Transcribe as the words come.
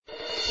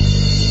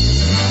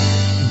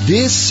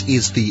This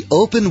is the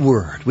Open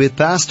Word with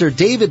Pastor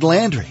David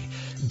Landry.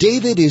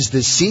 David is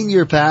the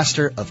senior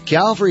pastor of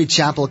Calvary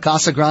Chapel,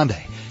 Casa Grande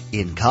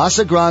in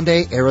Casa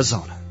Grande,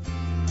 Arizona.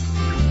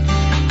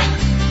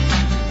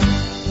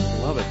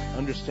 Beloved,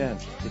 understand,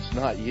 it's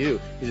not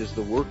you. It is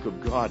the work of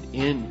God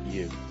in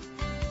you.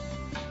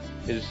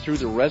 It is through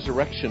the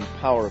resurrection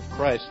power of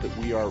Christ that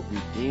we are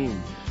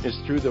redeemed. It's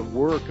through the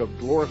work of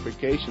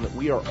glorification that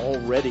we are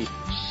already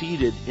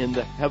seated in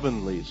the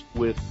heavenlies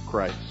with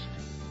Christ.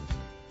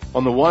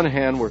 On the one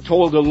hand, we're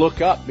told to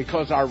look up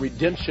because our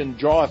redemption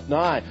draweth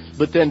nigh.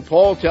 But then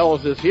Paul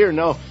tells us here,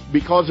 no,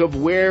 because of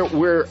where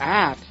we're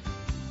at,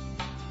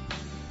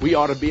 we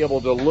ought to be able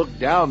to look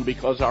down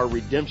because our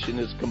redemption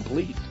is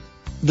complete.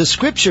 The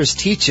Scriptures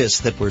teach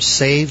us that we're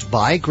saved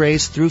by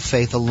grace through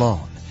faith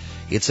alone.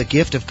 It's a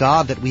gift of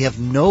God that we have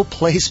no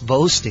place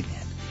boasting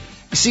in.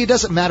 You see, it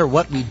doesn't matter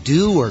what we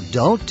do or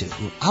don't do.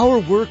 Our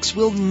works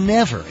will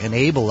never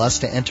enable us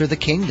to enter the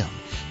kingdom.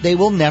 They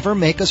will never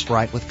make us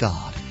right with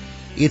God.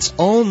 It's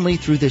only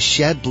through the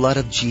shed blood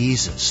of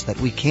Jesus that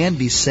we can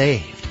be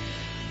saved.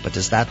 But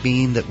does that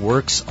mean that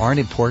works aren't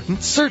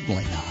important?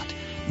 Certainly not.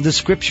 The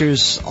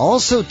Scriptures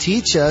also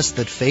teach us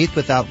that faith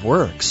without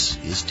works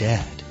is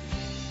dead.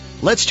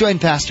 Let's join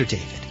Pastor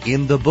David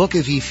in the book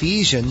of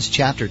Ephesians,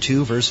 chapter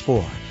 2, verse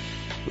 4,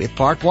 with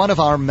part 1 of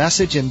our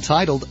message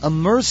entitled, A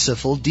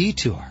Merciful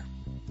Detour.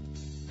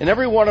 In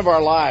every one of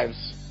our lives,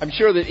 I'm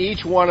sure that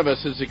each one of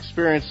us has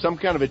experienced some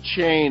kind of a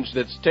change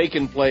that's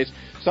taken place,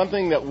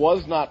 something that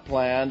was not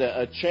planned,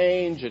 a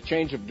change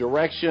of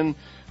direction,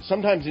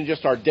 sometimes in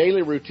just our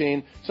daily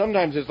routine.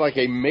 Sometimes it's like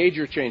a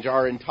major change,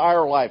 our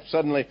entire life.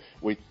 Suddenly,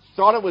 we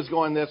thought it was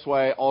going this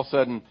way, all of a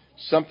sudden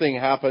something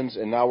happens,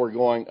 and now we're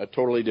going a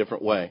totally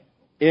different way.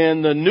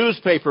 In the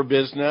newspaper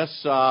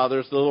business,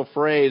 there's the little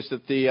phrase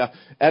that the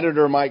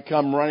editor might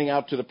come running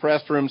out to the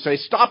press room and say,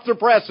 "Stop the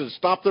presses,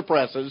 stop the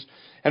presses."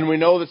 And we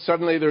know that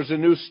suddenly there's a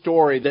new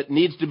story that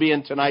needs to be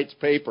in tonight's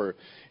paper.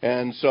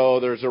 And so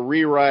there's a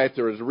rewrite,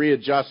 there's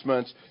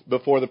readjustments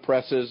before the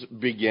presses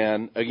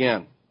begin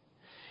again.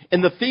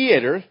 In the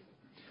theater,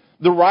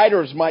 the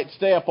writers might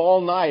stay up all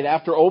night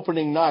after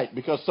opening night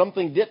because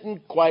something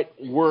didn't quite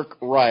work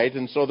right.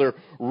 And so they're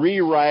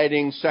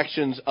rewriting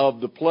sections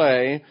of the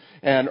play.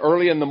 And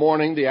early in the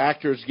morning, the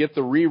actors get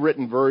the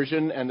rewritten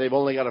version, and they've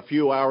only got a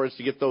few hours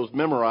to get those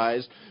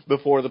memorized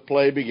before the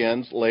play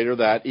begins later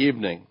that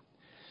evening.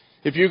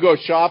 If you go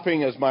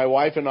shopping, as my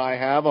wife and I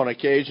have on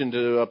occasion,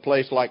 to a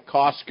place like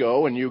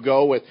Costco, and you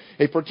go with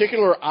a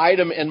particular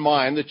item in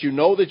mind that you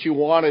know that you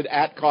wanted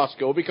at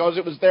Costco because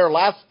it was there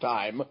last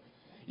time,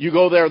 you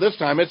go there this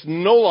time, it's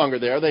no longer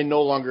there, they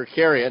no longer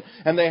carry it,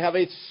 and they have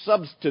a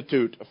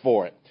substitute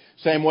for it.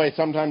 Same way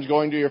sometimes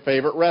going to your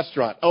favorite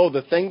restaurant. Oh,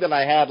 the thing that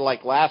I had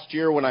like last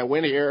year when I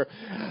went here,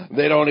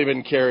 they don't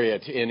even carry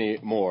it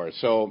anymore.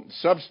 So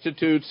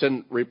substitutes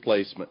and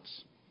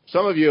replacements.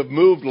 Some of you have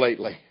moved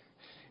lately.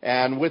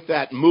 And with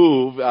that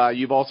move,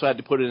 you've also had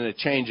to put in a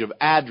change of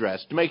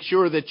address to make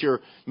sure that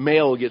your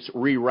mail gets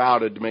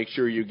rerouted, to make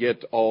sure you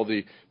get all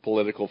the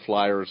political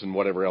flyers and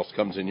whatever else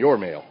comes in your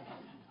mail.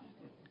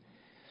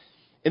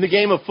 In the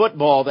game of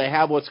football, they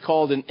have what's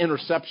called an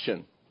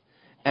interception.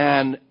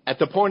 And at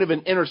the point of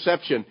an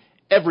interception,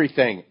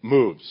 everything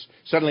moves.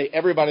 Suddenly,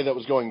 everybody that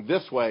was going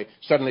this way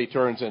suddenly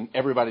turns and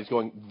everybody's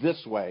going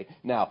this way.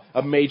 Now,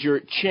 a major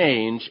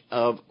change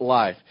of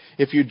life.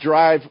 If you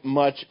drive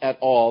much at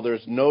all,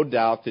 there's no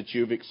doubt that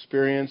you've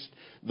experienced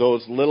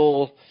those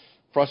little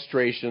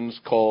frustrations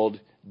called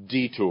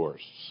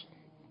detours.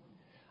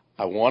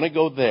 I want to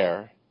go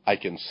there. I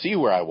can see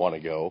where I want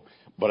to go,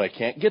 but I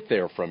can't get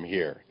there from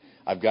here.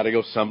 I've got to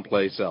go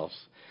someplace else.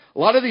 A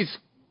lot of these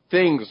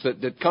things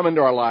that come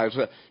into our lives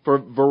for a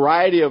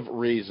variety of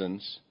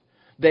reasons,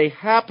 they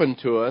happen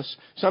to us.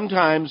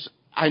 Sometimes,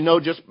 I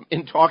know just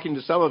in talking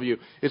to some of you,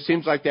 it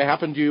seems like they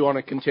happen to you on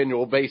a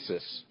continual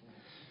basis,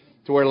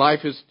 to where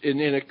life is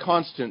in a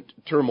constant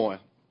turmoil.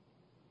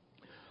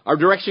 Our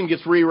direction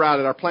gets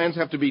rerouted. Our plans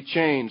have to be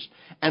changed.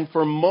 And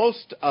for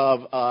most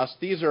of us,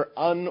 these are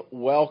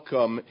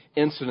unwelcome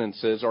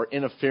incidences or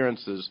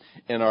interferences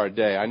in our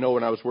day. I know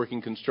when I was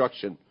working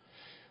construction,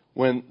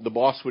 when the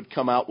boss would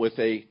come out with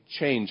a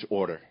change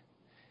order.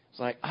 It's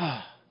like,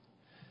 I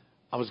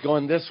was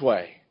going this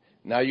way.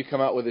 Now you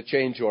come out with a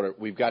change order.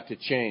 We've got to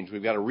change.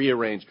 We've got to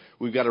rearrange.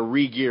 We've got to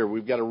re-gear.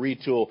 We've got to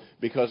retool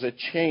because a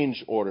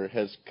change order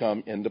has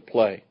come into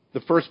play.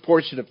 The first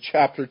portion of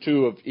chapter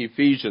 2 of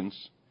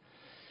Ephesians.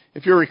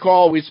 If you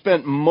recall, we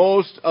spent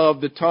most of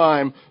the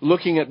time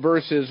looking at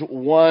verses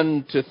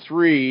 1 to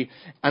 3,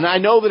 and I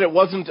know that it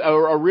wasn't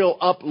a real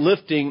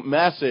uplifting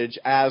message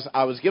as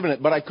I was given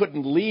it, but I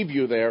couldn't leave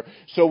you there,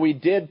 so we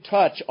did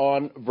touch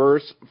on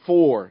verse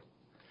 4.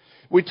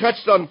 We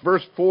touched on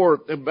verse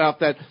 4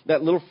 about that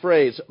little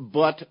phrase,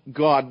 but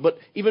God. But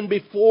even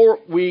before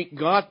we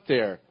got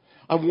there,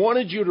 I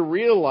wanted you to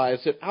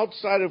realize that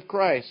outside of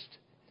Christ,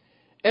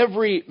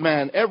 every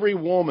man, every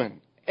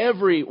woman,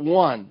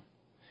 everyone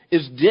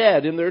is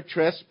dead in their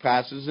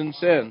trespasses and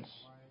sins.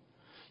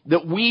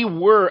 that we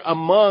were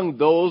among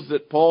those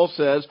that Paul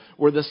says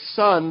were the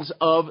sons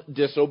of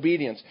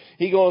disobedience.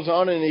 He goes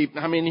on and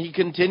he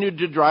continued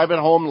to drive it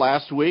home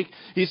last week.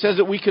 He says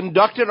that we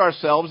conducted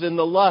ourselves in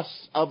the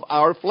lusts of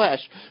our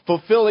flesh,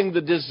 fulfilling the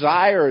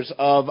desires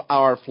of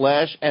our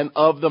flesh and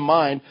of the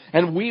mind.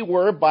 And we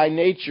were by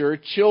nature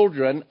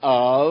children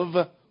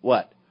of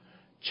what?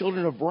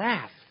 Children of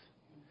wrath.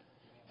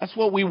 That's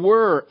what we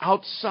were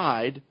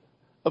outside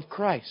of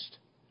Christ.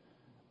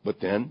 But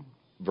then,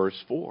 verse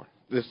 4.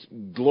 This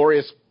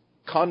glorious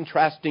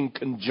contrasting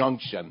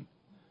conjunction,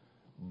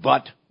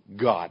 but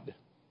God.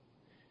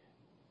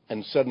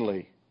 And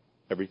suddenly,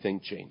 everything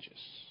changes.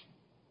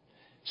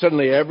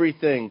 Suddenly,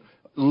 everything,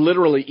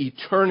 literally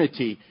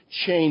eternity,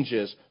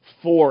 changes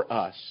for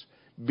us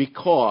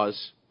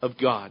because of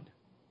God.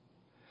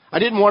 I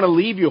didn't want to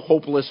leave you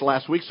hopeless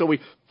last week, so we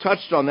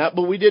touched on that,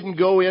 but we didn't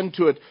go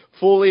into it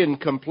fully and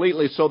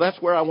completely. So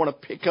that's where I want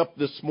to pick up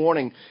this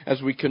morning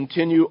as we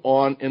continue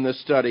on in the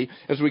study,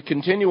 as we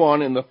continue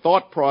on in the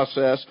thought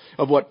process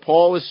of what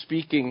Paul is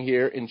speaking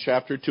here in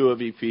chapter 2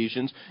 of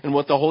Ephesians and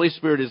what the Holy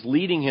Spirit is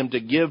leading him to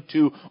give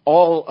to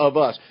all of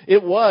us.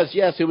 It was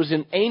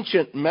an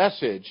ancient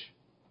message,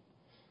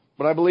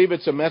 but I believe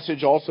it's a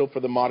message also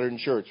for the modern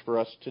church, for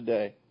us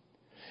today.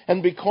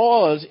 And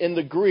because in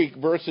the Greek,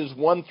 verses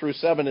 1 through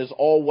 7 is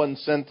all one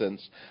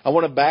sentence, I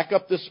want to back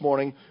up this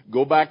morning,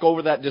 go back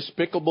over that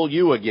despicable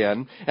you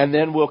again, and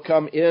then we'll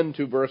come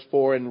into verse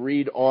 4 and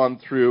read on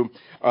through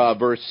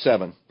verse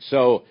 7.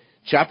 So,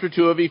 chapter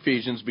 2 of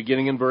Ephesians,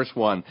 beginning in verse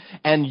 1.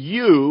 And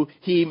you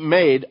he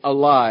made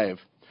alive,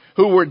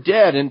 who were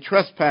dead in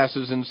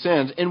trespasses and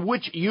sins, in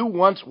which you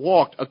once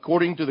walked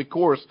according to the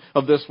course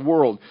of this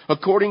world,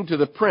 according to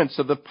the prince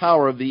of the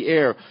power of the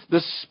air,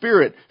 the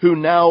spirit who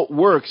now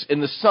works in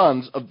the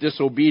sons of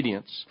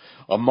disobedience,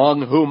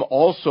 among whom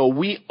also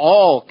we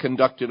all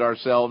conducted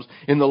ourselves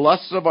in the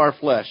lusts of our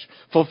flesh,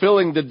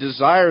 fulfilling the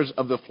desires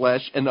of the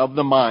flesh and of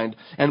the mind,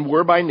 and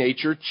were by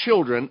nature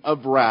children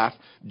of wrath,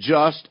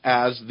 just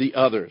as the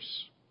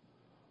others.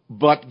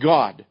 But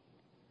God,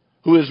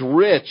 who is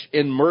rich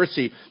in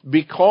mercy,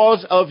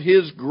 because of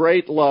his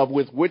great love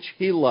with which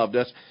he loved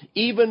us,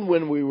 even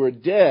when we were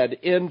dead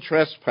in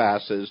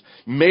trespasses,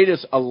 made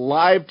us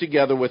alive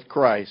together with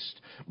Christ.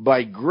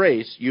 By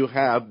grace you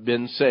have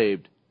been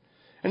saved.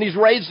 And he's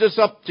raised us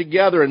up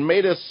together and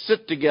made us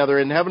sit together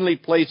in heavenly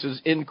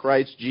places in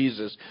Christ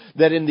Jesus,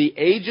 that in the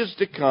ages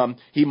to come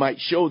he might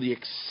show the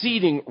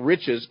exceeding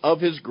riches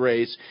of his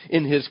grace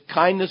in his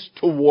kindness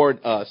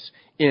toward us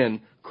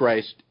in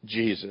Christ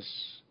Jesus.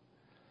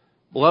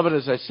 Beloved,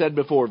 as I said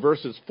before,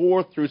 verses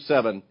 4 through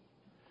 7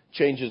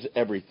 changes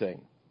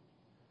everything.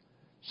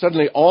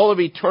 Suddenly, all of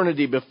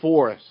eternity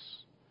before us.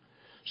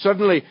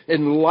 Suddenly,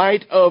 in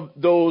light of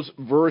those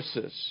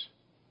verses,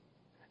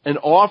 an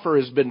offer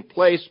has been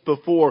placed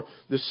before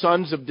the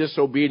sons of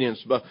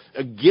disobedience.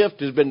 A gift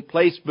has been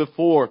placed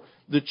before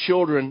the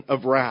children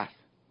of wrath.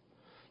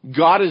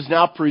 God is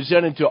now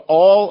presented to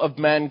all of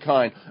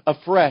mankind a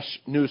fresh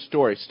new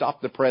story.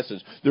 Stop the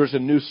presses. There's a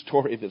new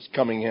story that's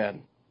coming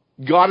in.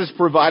 God has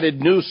provided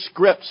new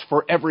scripts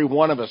for every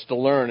one of us to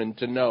learn and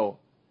to know.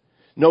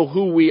 Know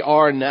who we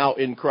are now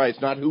in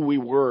Christ, not who we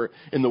were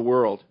in the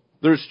world.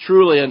 There's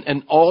truly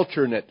an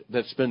alternate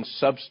that's been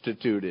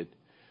substituted.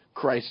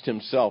 Christ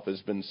himself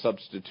has been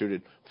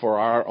substituted for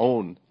our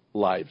own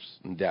lives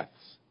and deaths.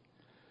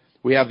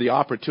 We have the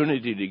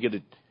opportunity to get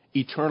an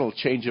eternal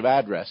change of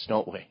address,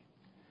 don't we?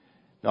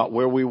 Not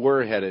where we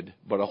were headed,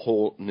 but a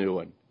whole new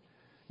one.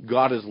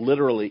 God has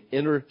literally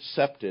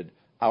intercepted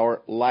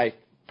our life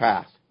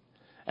path.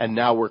 And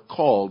now we're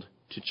called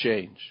to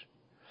change.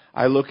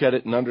 I look at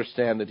it and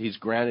understand that he's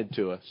granted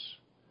to us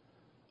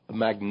a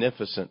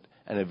magnificent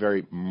and a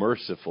very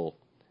merciful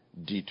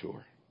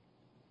detour.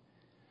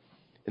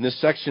 In this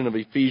section of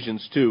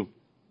Ephesians 2,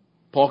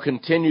 Paul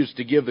continues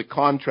to give the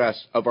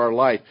contrast of our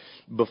life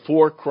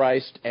before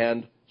Christ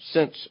and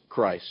since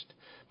Christ.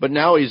 But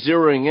now he's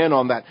zeroing in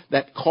on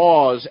that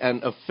cause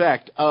and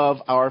effect of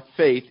our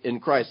faith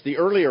in Christ. The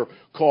earlier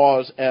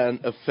cause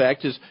and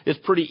effect is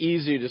pretty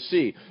easy to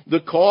see. The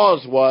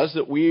cause was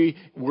that we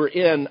were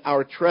in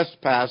our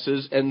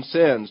trespasses and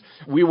sins.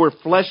 We were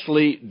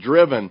fleshly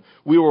driven.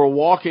 We were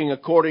walking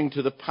according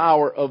to the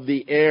power of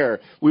the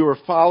air. We were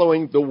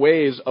following the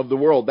ways of the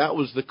world. That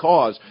was the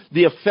cause.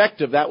 The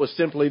effect of that was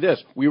simply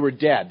this: we were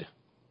dead.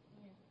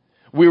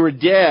 We were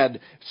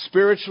dead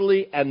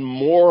spiritually and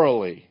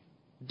morally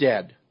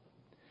dead.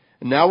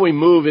 And now we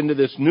move into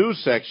this new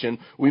section.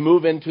 We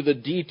move into the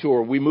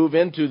detour. We move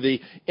into the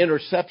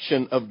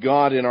interception of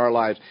God in our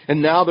lives.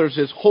 And now there's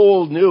this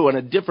whole new and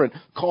a different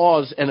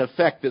cause and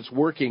effect that's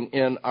working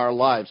in our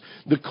lives.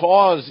 The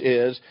cause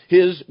is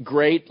his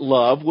great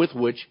love with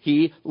which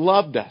he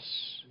loved us.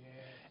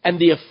 And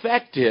the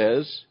effect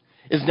is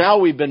now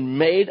we've been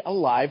made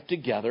alive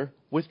together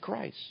with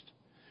Christ.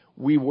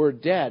 We were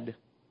dead.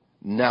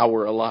 Now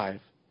we're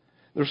alive.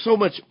 There's so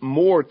much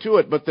more to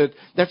it, but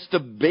that's the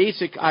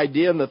basic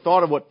idea and the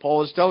thought of what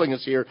Paul is telling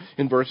us here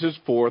in verses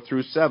 4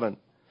 through 7.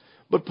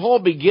 But Paul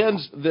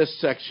begins this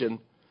section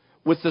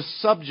with the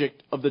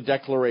subject of the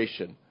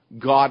declaration.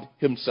 God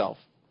himself.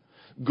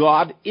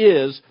 God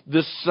is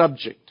the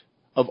subject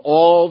of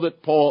all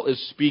that Paul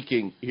is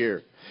speaking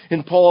here.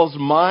 In Paul's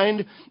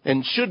mind,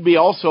 and should be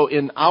also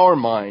in our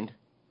mind,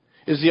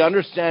 is the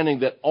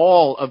understanding that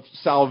all of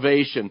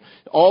salvation,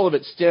 all of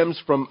it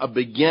stems from a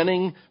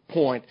beginning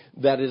point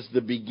that is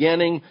the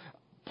beginning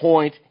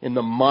point in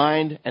the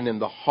mind and in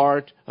the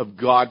heart of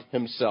God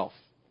himself.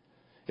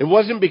 It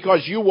wasn't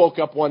because you woke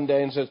up one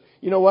day and says,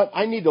 you know what,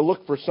 I need to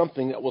look for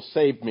something that will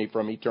save me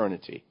from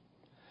eternity.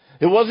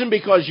 It wasn't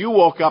because you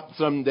woke up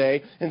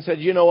someday and said,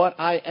 you know what,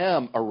 I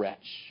am a wretch.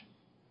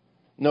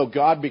 No,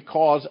 God,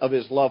 because of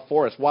his love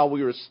for us, while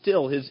we were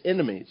still his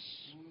enemies,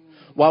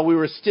 while we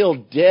were still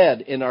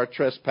dead in our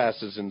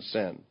trespasses and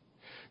sin,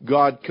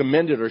 God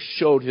commended or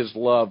showed his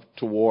love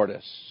toward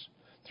us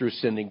through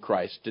sending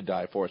Christ to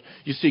die for us.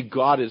 You see,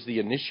 God is the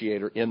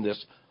initiator in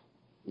this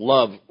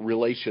love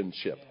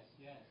relationship.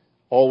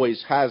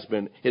 Always has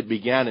been. It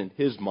began in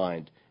his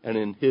mind and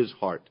in his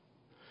heart.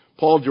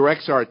 Paul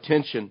directs our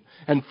attention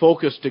and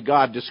focus to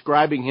God,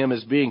 describing him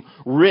as being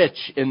rich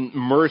in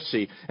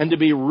mercy. And to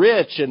be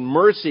rich in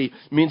mercy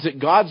means that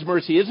God's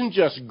mercy isn't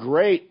just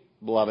great,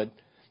 beloved.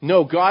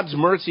 No, God's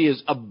mercy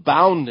is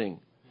abounding.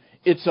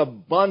 It's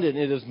abundant.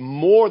 It is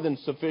more than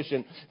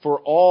sufficient for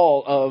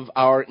all of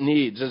our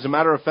needs. As a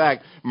matter of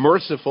fact,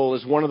 merciful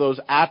is one of those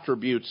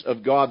attributes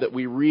of God that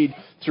we read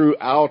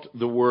throughout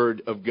the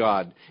Word of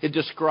God. It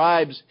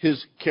describes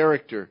his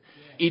character.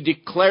 He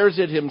declares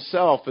it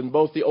himself, and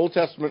both the Old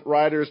Testament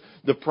writers,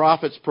 the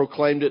prophets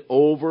proclaimed it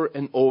over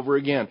and over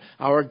again.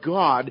 Our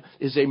God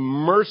is a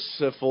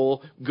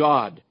merciful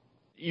God.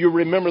 You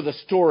remember the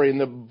story in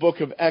the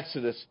book of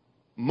Exodus.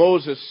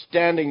 Moses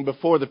standing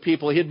before the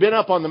people. He had been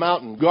up on the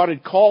mountain. God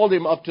had called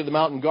him up to the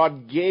mountain.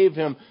 God gave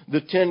him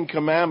the 10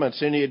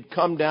 Commandments, and he had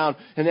come down.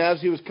 And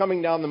as he was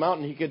coming down the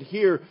mountain, he could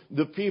hear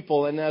the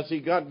people. And as he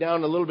got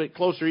down a little bit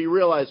closer, he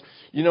realized,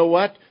 you know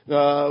what?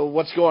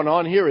 What's going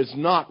on here is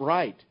not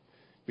right.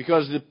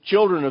 Because the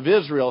children of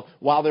Israel,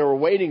 while they were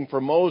waiting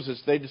for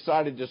Moses, they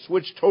decided to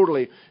switch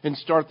totally and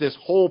start this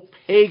whole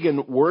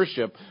pagan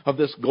worship of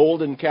this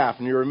golden calf.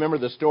 And you remember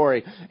the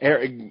story.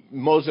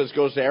 Moses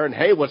goes to Aaron,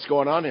 hey, what's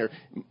going on here?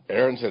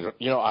 Aaron says,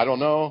 I don't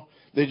know.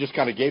 They just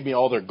kind of gave me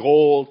all their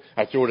gold.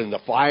 I threw it in the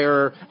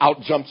fire.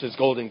 Out jumps his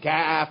golden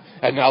calf.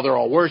 And now they're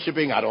all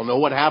worshiping. I don't know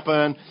what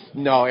happened.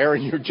 No,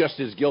 Aaron, you're just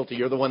as guilty.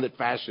 You're the one that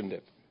fashioned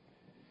it.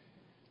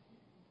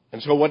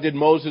 And so what did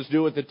Moses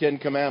do with the 10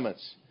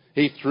 Commandments?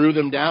 He threw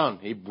them down.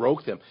 He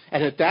broke them.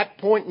 And at that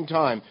point in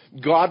time,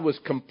 God was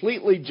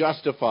completely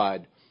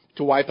justified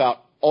to wipe out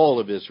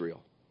all of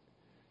Israel.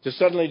 To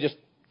suddenly just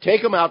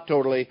take them out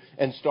totally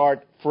and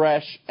start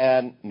fresh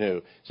and new.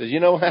 He says,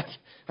 you know what?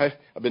 I've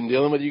been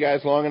dealing with you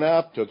guys long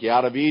enough. Took you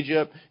out of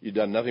Egypt. You've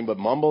done nothing but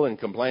mumble and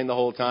complain the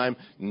whole time.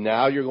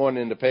 Now you're going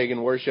into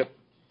pagan worship.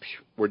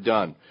 We're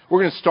done.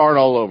 We're going to start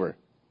all over.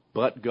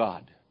 But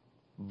God,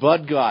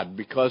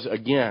 because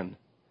again,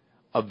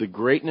 of the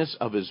greatness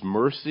of his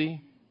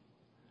mercy,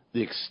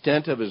 the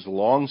extent of his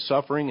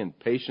long-suffering and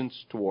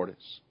patience toward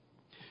us.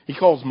 He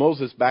calls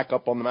Moses back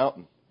up on the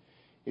mountain.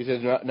 He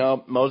says,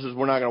 no, Moses,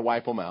 we're not going to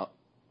wipe them out.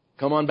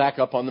 Come on back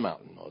up on the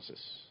mountain, Moses.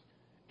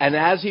 And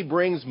as he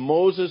brings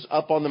Moses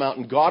up on the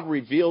mountain, God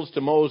reveals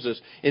to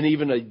Moses in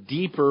even a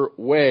deeper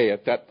way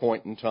at that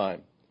point in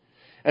time.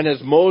 And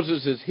as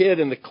Moses is hid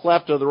in the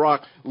cleft of the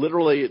rock,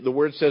 literally the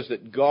word says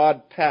that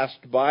God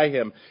passed by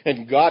him.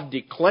 And God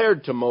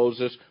declared to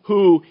Moses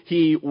who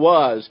he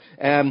was.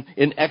 And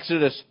in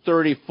Exodus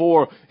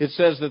 34, it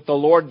says that the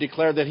Lord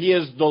declared that he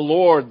is the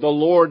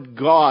Lord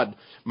God,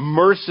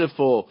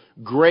 merciful,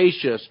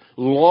 gracious,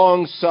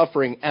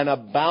 long-suffering, and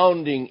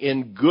abounding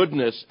in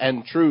goodness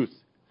and truth,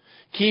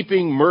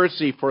 keeping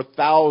mercy for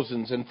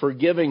thousands and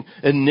forgiving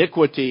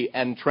iniquity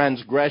and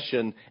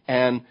transgression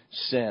and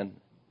sin.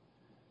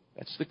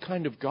 That's the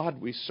kind of God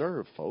we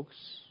serve, folks.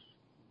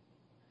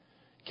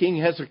 King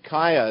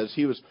Hezekiah, as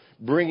he was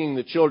bringing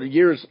the children,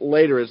 years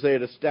later, as they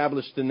had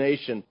established the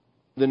nation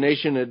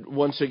had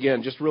once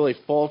again just really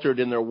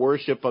faltered in their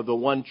worship of the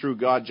one true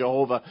God,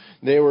 Jehovah.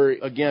 They were,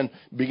 again,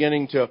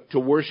 beginning to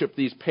worship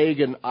these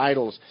pagan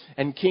idols.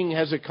 And King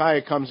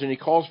Hezekiah comes and he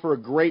calls for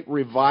a great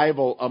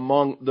revival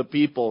among the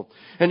people.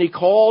 And he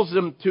calls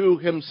them to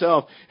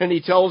himself. And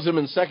he tells them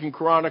in 2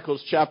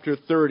 Chronicles chapter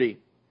 30,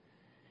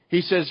 he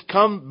says,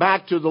 come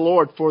back to the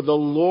Lord, for the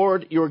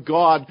Lord your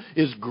God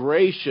is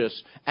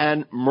gracious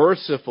and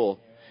merciful,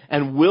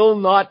 and will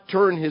not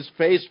turn his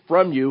face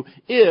from you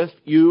if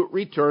you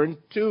return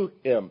to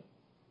him.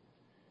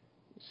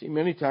 See,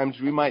 many times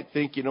we might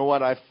think, you know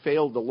what, I've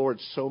failed the Lord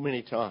so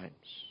many times.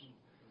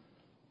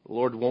 The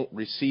Lord won't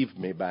receive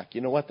me back.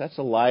 You know what, that's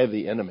a lie of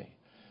the enemy.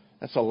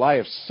 That's a lie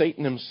of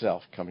Satan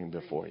himself coming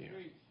before you.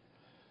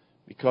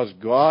 Because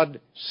God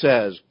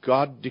says,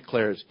 God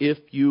declares, if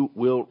you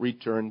will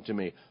return to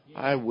me,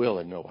 I will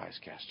in no wise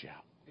cast you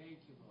out.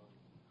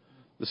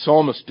 The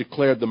psalmist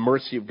declared the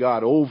mercy of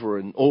God over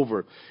and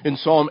over. In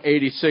Psalm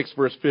 86,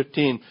 verse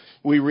 15,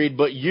 we read,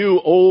 but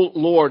you, O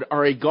Lord,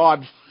 are a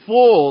God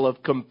full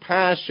of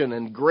compassion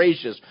and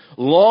gracious,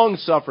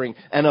 long-suffering,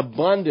 and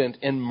abundant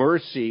in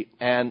mercy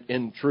and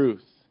in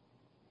truth.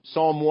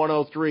 Psalm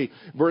 103,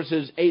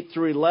 verses 8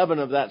 through 11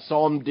 of that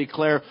psalm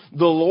declare,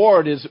 "The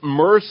Lord is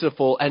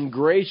merciful and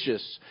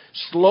gracious,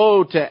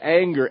 slow to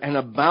anger and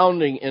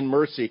abounding in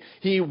mercy.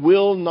 He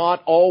will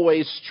not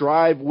always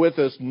strive with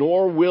us,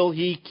 nor will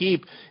He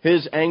keep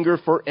His anger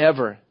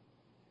forever.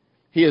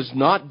 He has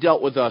not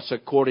dealt with us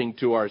according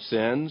to our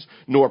sins,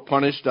 nor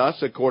punished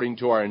us according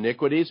to our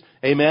iniquities."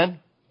 Amen?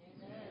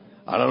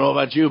 I don't know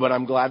about you, but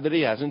I'm glad that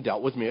He hasn't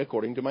dealt with me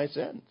according to my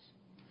sins.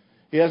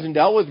 He hasn't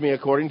dealt with me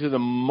according to the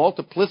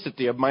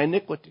multiplicity of my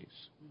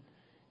iniquities.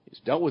 He's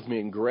dealt with me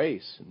in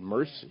grace and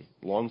mercy,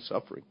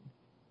 long-suffering.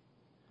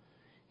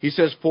 He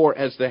says, "For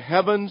as the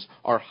heavens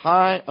are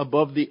high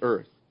above the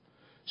earth,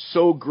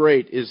 so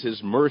great is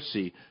His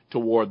mercy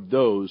toward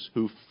those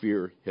who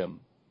fear Him."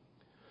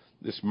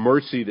 This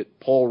mercy that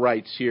Paul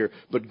writes here,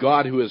 but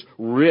God who is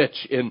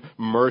rich in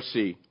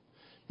mercy,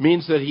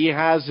 means that He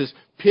has His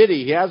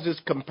pity, He has His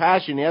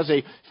compassion, He has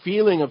a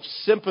feeling of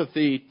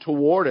sympathy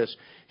toward us.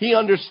 He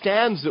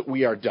understands that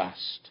we are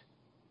dust.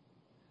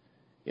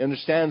 He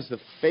understands the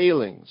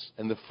failings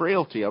and the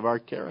frailty of our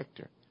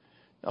character.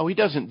 No, He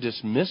doesn't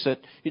dismiss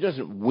it. He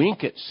doesn't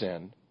wink at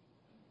sin.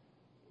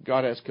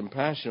 God has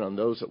compassion on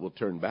those that will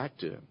turn back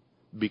to Him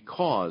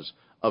because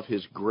of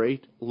His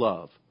great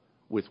love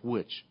with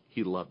which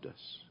He loved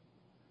us.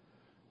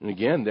 And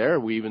again, there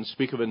we even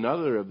speak of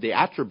another of the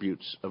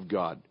attributes of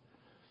God.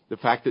 The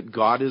fact that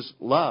God is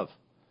love.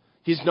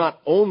 He's not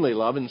only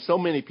love, and so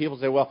many people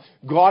say, well,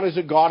 God is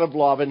a God of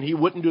love, and He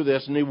wouldn't do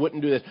this, and He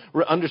wouldn't do this.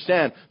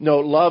 Understand, no,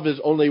 love is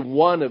only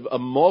one of a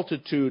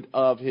multitude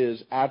of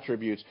His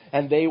attributes,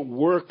 and they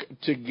work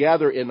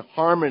together in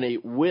harmony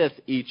with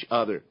each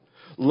other.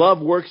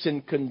 Love works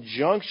in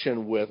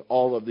conjunction with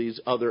all of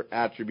these other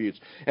attributes.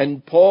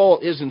 And Paul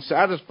isn't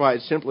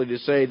satisfied simply to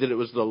say that it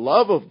was the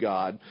love of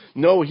God.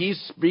 No, he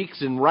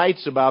speaks and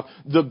writes about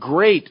the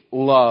great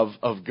love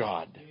of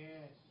God.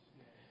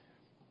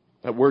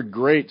 That word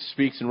great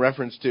speaks in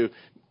reference to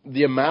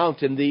the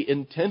amount and the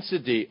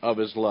intensity of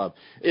His love.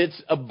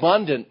 It's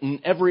abundant in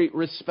every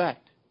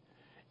respect.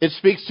 It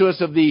speaks to us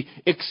of the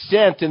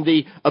extent and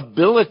the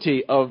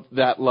ability of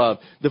that love.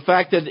 The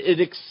fact that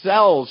it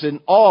excels in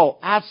all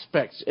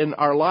aspects in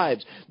our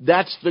lives.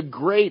 That's the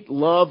great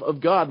love of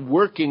God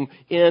working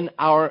in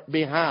our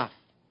behalf.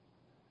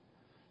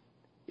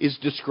 He's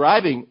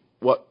describing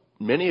what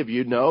many of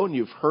you know and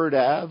you've heard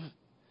of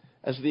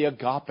as the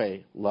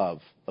agape love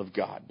of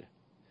God.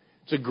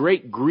 It's a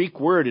great Greek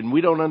word, and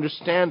we don't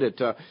understand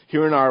it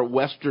here in our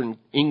Western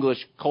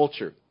English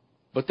culture.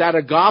 But that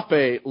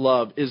agape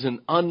love is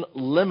an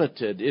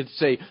unlimited, it's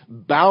a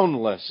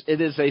boundless, it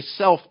is a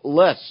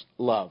selfless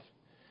love.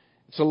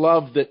 It's a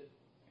love that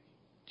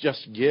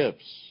just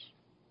gives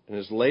and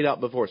is laid out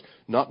before us.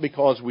 Not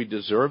because we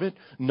deserve it,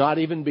 not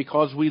even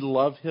because we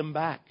love Him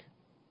back.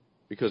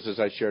 Because as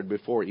I shared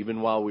before,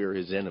 even while we were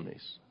His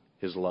enemies,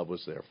 His love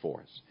was there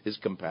for us, His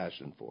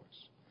compassion for us.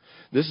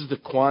 This is the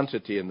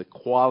quantity and the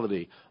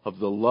quality of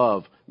the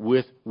love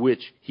with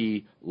which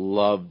He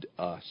loved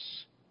us,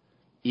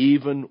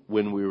 even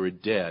when we were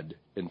dead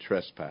in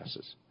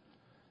trespasses.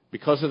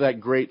 Because of that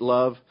great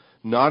love,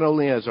 not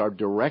only has our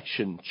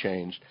direction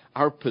changed,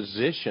 our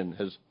position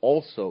has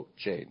also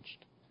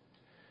changed.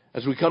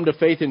 As we come to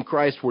faith in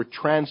Christ, we're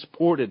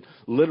transported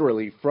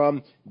literally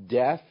from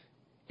death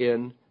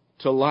into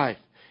life.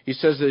 He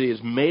says that He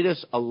has made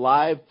us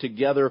alive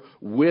together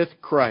with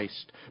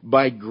Christ.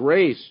 By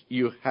grace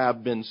you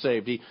have been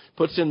saved. He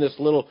puts in this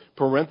little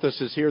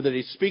parenthesis here that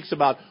he speaks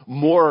about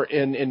more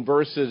in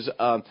verses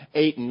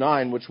 8 and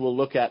 9, which we'll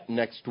look at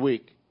next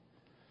week.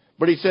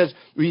 But he says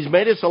He's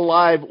made us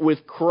alive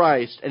with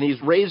Christ, and He's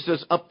raised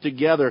us up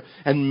together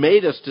and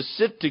made us to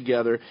sit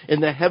together in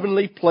the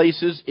heavenly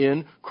places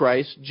in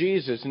Christ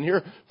Jesus. And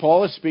here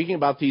Paul is speaking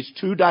about these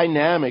two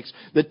dynamics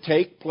that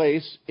take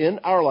place in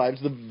our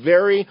lives, the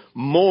very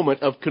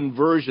moment of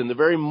conversion, the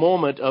very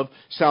moment of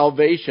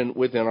salvation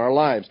within our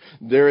lives.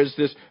 There is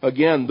this,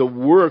 again, the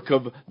work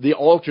of the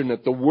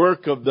alternate, the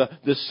work of the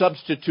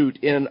substitute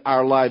in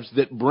our lives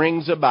that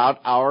brings about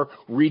our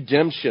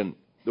redemption.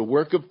 The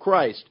work of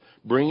Christ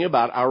bringing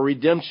about our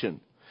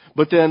redemption.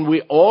 But then we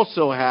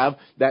also have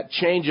that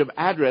change of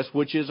address,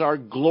 which is our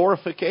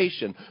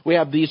glorification. We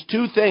have these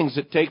two things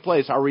that take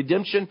place, our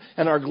redemption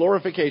and our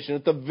glorification,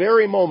 at the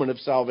very moment of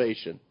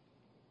salvation.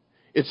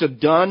 It's a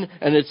done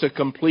and it's a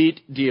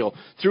complete deal.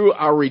 Through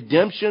our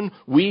redemption,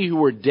 we who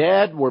were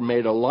dead were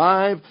made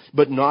alive,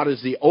 but not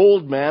as the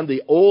old man.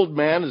 The old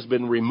man has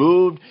been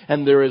removed,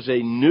 and there is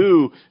a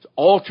new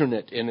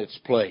alternate in its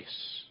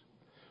place.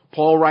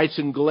 Paul writes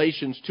in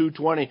Galatians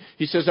 2:20,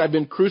 he says, I've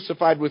been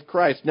crucified with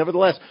Christ.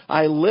 Nevertheless,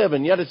 I live,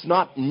 and yet it's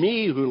not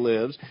me who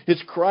lives.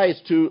 It's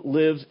Christ who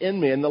lives in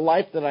me. And the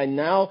life that I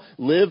now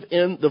live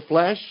in the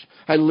flesh,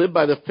 I live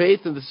by the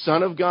faith of the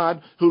Son of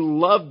God who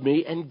loved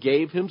me and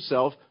gave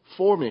Himself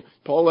for me.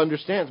 Paul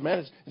understands,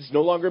 man, it's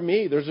no longer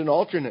me. There's an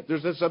alternate.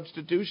 There's a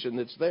substitution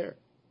that's there.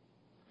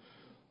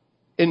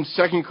 In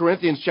 2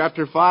 Corinthians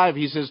chapter 5,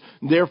 he says,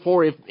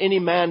 therefore, if any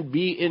man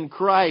be in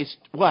Christ,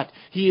 what?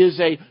 He is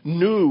a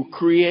new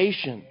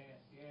creation.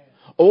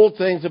 Old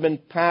things have been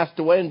passed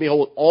away, and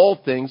behold, all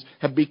things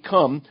have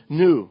become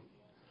new.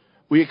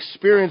 We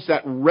experience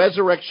that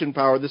resurrection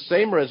power, the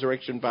same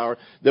resurrection power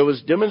that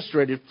was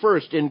demonstrated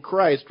first in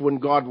Christ when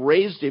God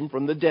raised him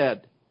from the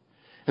dead.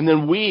 And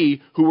then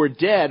we who were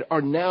dead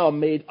are now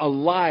made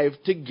alive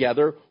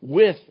together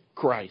with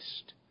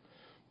Christ.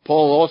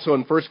 Paul also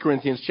in 1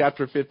 Corinthians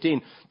chapter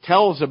 15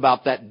 tells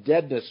about that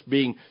deadness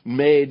being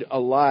made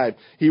alive.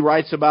 He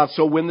writes about,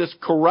 so when this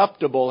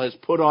corruptible has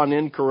put on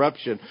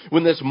incorruption,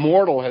 when this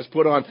mortal has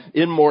put on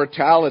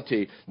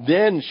immortality,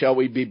 then shall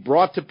we be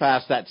brought to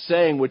pass that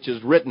saying which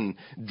is written,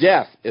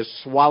 death is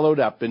swallowed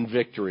up in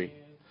victory.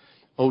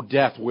 O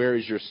death, where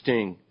is your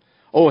sting?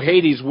 O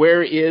Hades,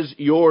 where is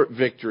your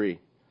victory?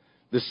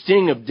 The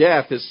sting of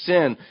death is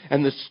sin,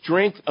 and the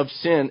strength of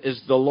sin is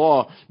the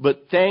law.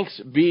 But thanks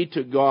be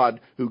to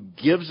God who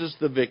gives us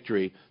the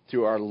victory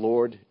through our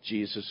Lord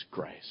Jesus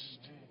Christ.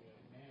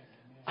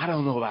 I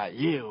don't know about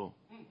you.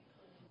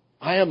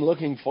 I am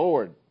looking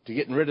forward to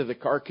getting rid of the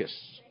carcass.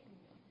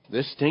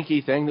 This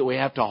stinky thing that we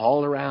have to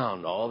haul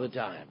around all the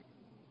time.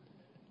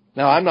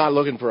 Now, I'm not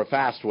looking for a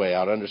fast way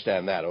out.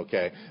 Understand that,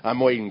 okay?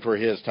 I'm waiting for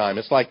his time.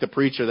 It's like the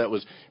preacher that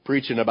was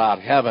preaching about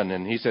heaven,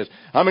 and he says,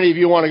 how many of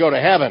you want to go to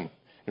heaven?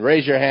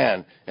 Raise your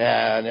hand.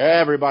 And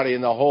everybody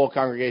in the whole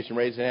congregation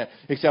raised their hand,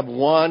 except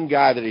one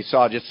guy that he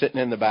saw just sitting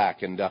in the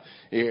back. And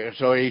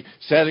so he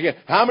says again,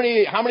 how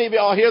many of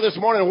y'all here this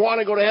morning want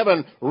to go to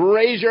heaven?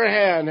 Raise your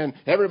hand. And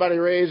everybody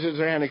raises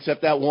their hand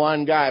except that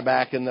one guy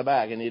back in the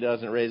back. And he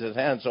doesn't raise his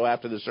hand. So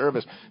after the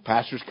service,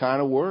 pastor's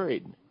kind of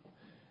worried.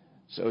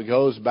 So he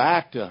goes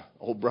back to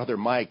old brother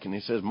Mike, and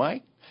he says,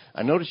 Mike,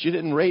 I noticed you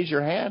didn't raise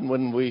your hand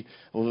when we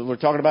were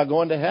talking about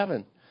going to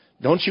heaven.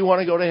 Don't you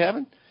want to go to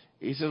heaven?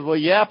 He says, well,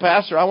 yeah,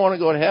 Pastor, I want to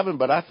go to heaven,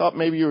 but I thought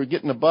maybe you were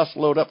getting a bus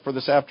load up for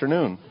this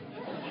afternoon.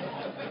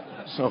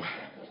 So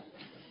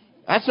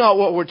that's not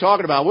what we're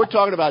talking about. We're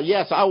talking about,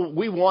 yes,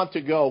 we want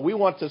to go. We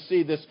want to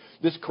see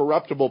this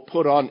corruptible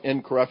put on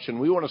incorruption.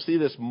 We want to see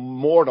this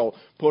mortal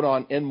put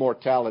on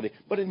immortality.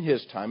 But in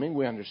his timing,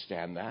 we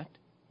understand that.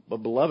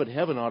 But, beloved,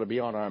 heaven ought to be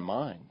on our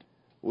mind.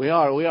 We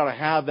ought to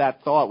have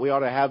that thought. We ought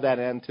to have that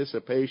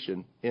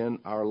anticipation in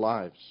our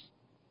lives.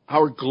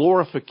 Our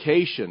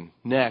glorification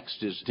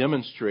next is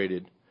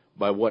demonstrated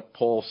by what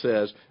Paul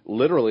says,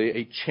 literally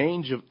a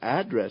change of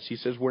address. He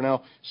says we're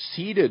now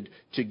seated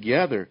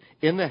together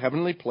in the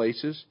heavenly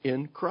places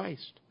in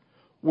Christ.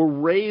 We're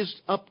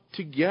raised up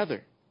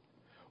together.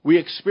 We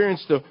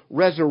experience the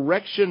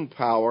resurrection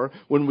power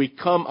when we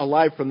come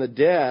alive from the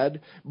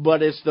dead,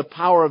 but it's the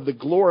power of the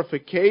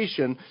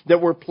glorification that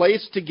we're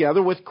placed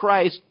together with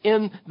Christ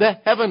in the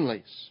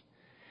heavenlies.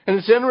 And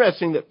it's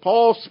interesting that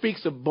Paul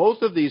speaks of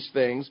both of these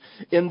things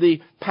in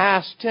the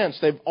past tense.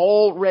 They've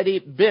already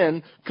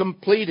been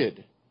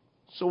completed.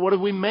 So what do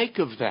we make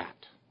of that?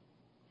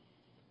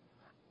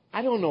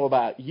 I don't know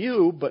about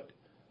you, but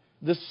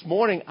this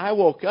morning I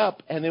woke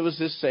up and it was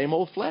this same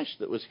old flesh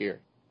that was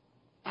here.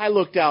 I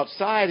looked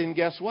outside and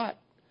guess what?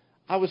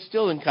 I was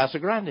still in Casa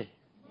Grande.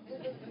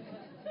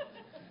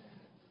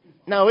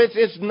 Now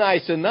it's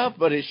nice enough,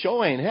 but it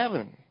sure ain't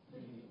heaven.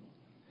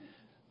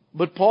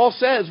 But Paul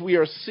says we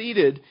are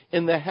seated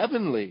in the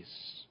heavenlies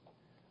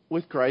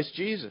with Christ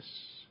Jesus.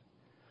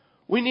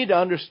 We need to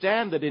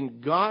understand that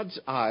in God's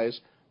eyes,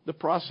 the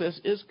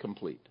process is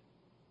complete.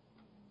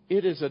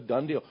 It is a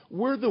done deal.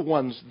 We're the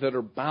ones that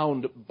are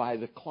bound by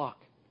the clock.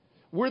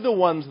 We're the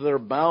ones that are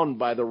bound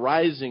by the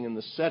rising and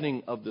the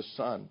setting of the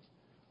sun.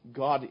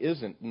 God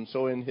isn't. And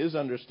so in his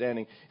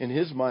understanding, in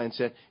his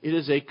mindset, it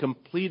is a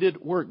completed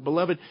work.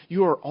 Beloved,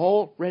 you are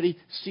already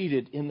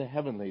seated in the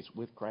heavenlies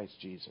with Christ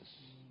Jesus.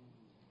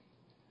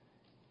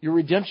 Your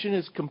redemption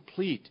is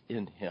complete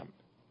in him.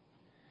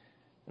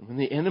 And when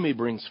the enemy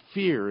brings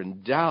fear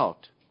and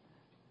doubt,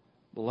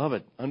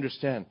 beloved,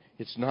 understand,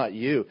 it's not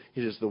you.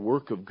 It is the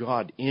work of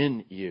God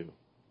in you.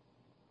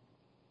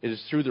 It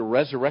is through the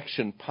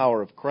resurrection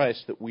power of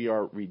Christ that we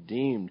are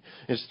redeemed.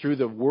 It's through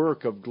the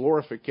work of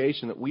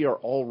glorification that we are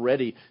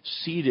already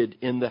seated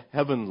in the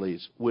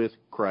heavenlies with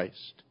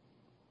Christ.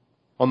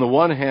 On the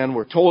one hand,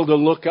 we're told to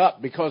look up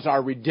because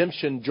our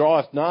redemption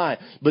draweth nigh.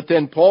 But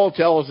then Paul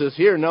tells us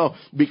here, no,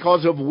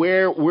 because of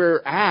where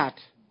we're at,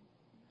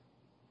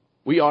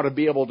 we ought to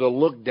be able to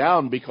look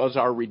down because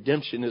our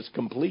redemption is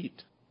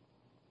complete.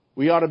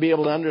 We ought to be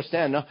able to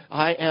understand, no,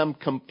 I am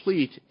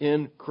complete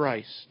in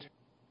Christ.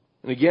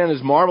 And again,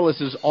 as marvelous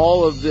as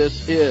all of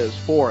this is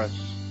for us,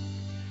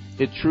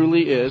 it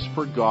truly is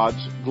for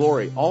God's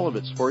glory. All of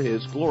it's for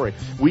his glory.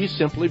 We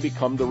simply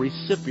become the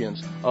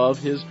recipients of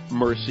his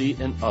mercy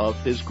and of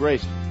his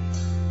grace.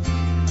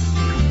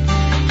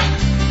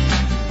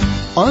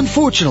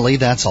 Unfortunately,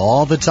 that's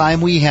all the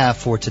time we have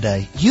for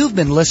today. You've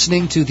been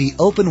listening to The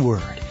Open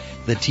Word,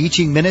 the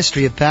teaching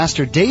ministry of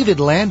Pastor David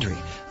Landry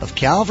of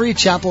Calvary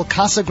Chapel,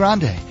 Casa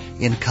Grande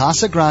in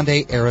Casa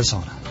Grande,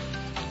 Arizona.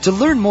 To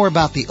learn more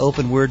about The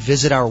Open Word,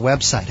 visit our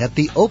website at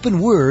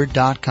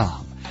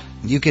theopenword.com.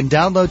 You can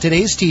download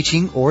today's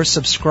teaching or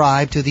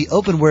subscribe to the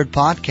Open Word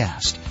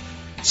podcast.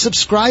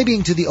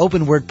 Subscribing to the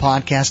Open Word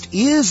podcast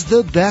is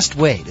the best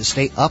way to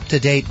stay up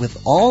to date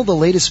with all the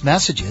latest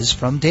messages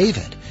from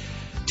David.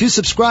 To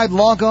subscribe,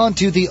 log on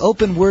to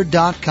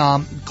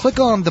theopenword.com, click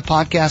on the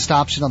podcast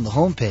option on the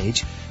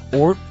homepage,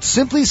 or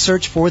simply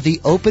search for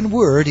The Open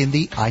Word in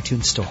the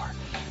iTunes Store.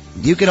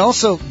 You can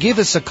also give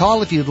us a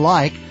call if you'd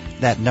like.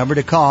 That number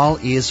to call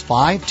is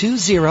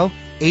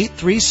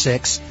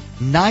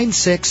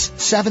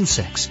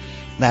 520-836-9676.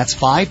 That's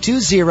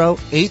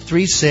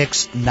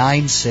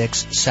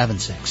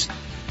 520-836-9676.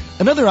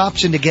 Another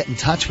option to get in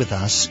touch with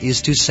us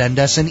is to send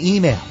us an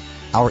email.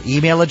 Our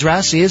email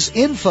address is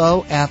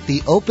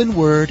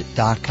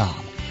info@theopenword.com.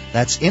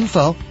 That's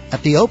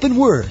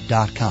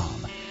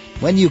info@theopenword.com.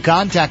 When you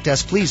contact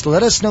us, please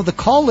let us know the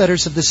call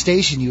letters of the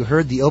station you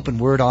heard the Open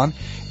Word on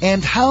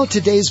and how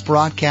today's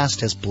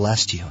broadcast has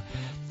blessed you.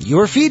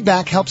 Your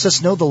feedback helps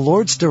us know the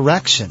Lord's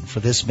direction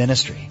for this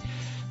ministry.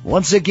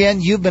 Once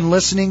again, you've been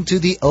listening to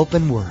the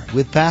Open Word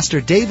with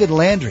Pastor David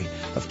Landry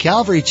of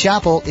Calvary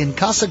Chapel in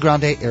Casa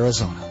Grande,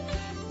 Arizona.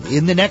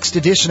 In the next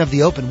edition of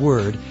the Open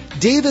Word,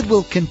 David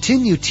will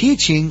continue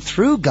teaching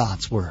through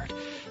God's Word.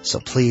 So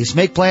please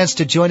make plans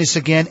to join us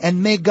again,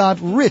 and may God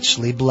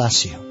richly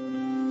bless you.